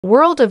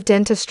World of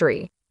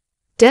Dentistry.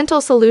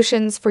 Dental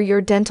solutions for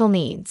your dental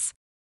needs.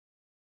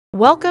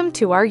 Welcome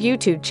to our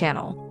YouTube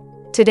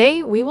channel.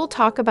 Today, we will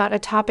talk about a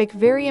topic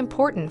very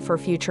important for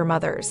future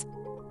mothers.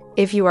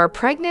 If you are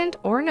pregnant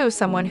or know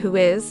someone who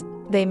is,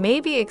 they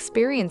may be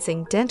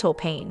experiencing dental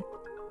pain.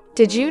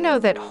 Did you know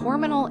that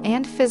hormonal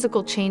and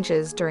physical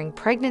changes during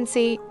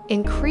pregnancy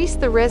increase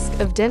the risk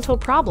of dental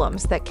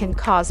problems that can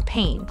cause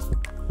pain?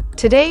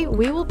 Today,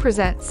 we will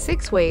present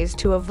 6 ways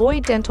to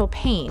avoid dental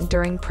pain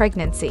during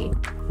pregnancy.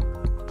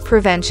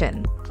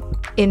 Prevention.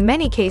 In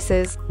many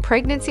cases,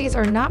 pregnancies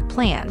are not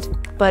planned,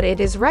 but it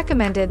is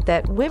recommended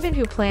that women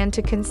who plan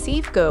to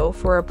conceive go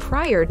for a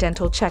prior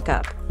dental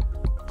checkup.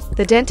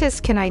 The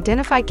dentist can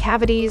identify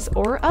cavities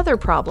or other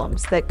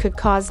problems that could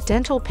cause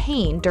dental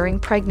pain during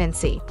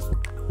pregnancy.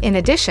 In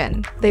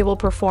addition, they will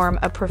perform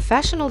a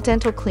professional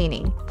dental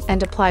cleaning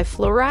and apply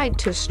fluoride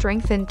to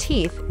strengthen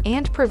teeth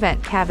and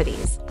prevent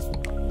cavities.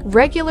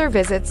 Regular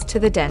visits to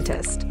the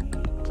dentist.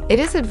 It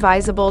is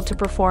advisable to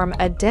perform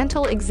a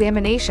dental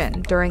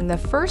examination during the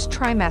first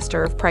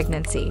trimester of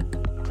pregnancy.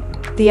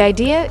 The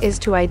idea is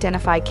to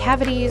identify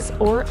cavities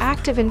or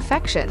active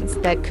infections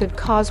that could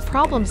cause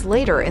problems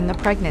later in the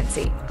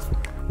pregnancy.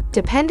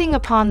 Depending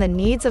upon the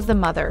needs of the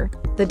mother,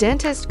 the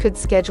dentist could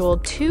schedule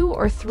 2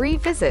 or 3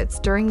 visits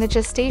during the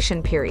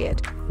gestation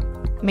period.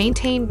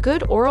 Maintain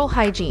good oral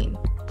hygiene.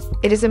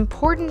 It is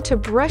important to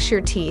brush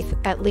your teeth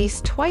at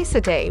least twice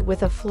a day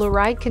with a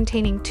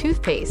fluoride-containing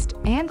toothpaste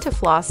and to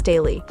floss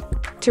daily.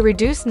 To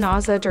reduce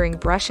nausea during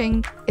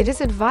brushing, it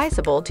is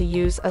advisable to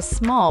use a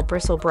small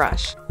bristle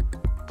brush.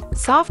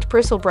 Soft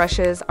bristle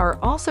brushes are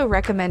also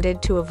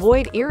recommended to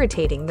avoid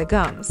irritating the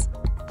gums.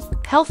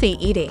 Healthy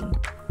eating.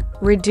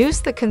 Reduce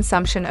the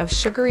consumption of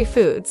sugary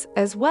foods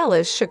as well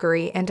as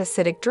sugary and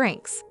acidic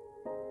drinks.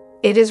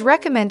 It is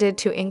recommended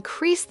to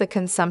increase the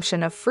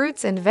consumption of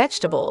fruits and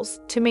vegetables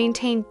to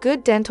maintain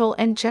good dental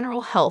and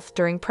general health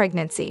during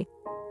pregnancy.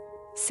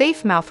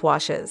 Safe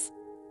mouthwashes.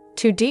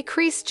 To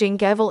decrease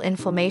gingival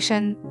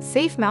inflammation,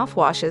 safe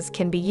mouthwashes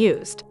can be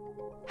used.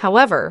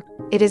 However,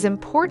 it is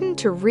important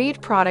to read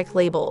product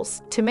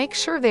labels to make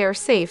sure they are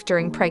safe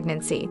during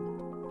pregnancy.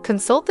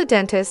 Consult the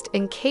dentist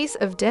in case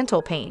of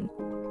dental pain.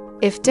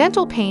 If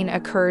dental pain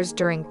occurs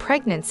during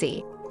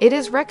pregnancy, it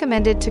is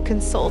recommended to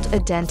consult a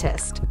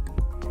dentist.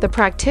 The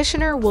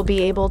practitioner will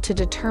be able to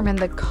determine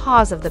the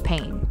cause of the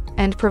pain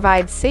and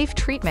provide safe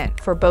treatment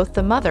for both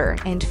the mother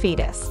and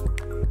fetus.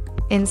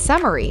 In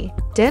summary,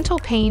 dental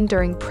pain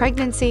during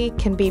pregnancy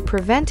can be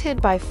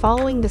prevented by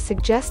following the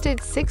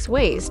suggested 6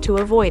 ways to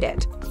avoid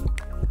it.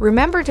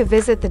 Remember to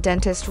visit the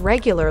dentist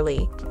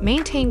regularly,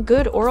 maintain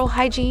good oral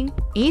hygiene,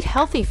 eat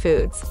healthy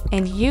foods,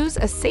 and use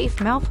a safe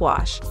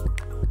mouthwash.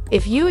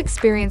 If you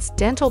experience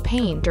dental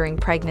pain during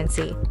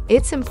pregnancy,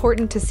 it's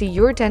important to see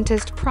your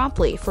dentist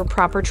promptly for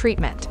proper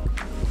treatment.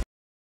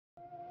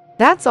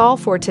 That's all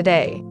for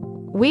today.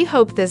 We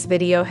hope this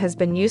video has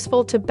been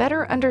useful to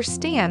better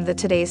understand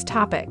today's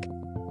topic.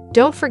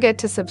 Don't forget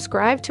to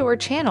subscribe to our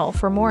channel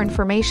for more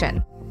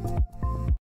information.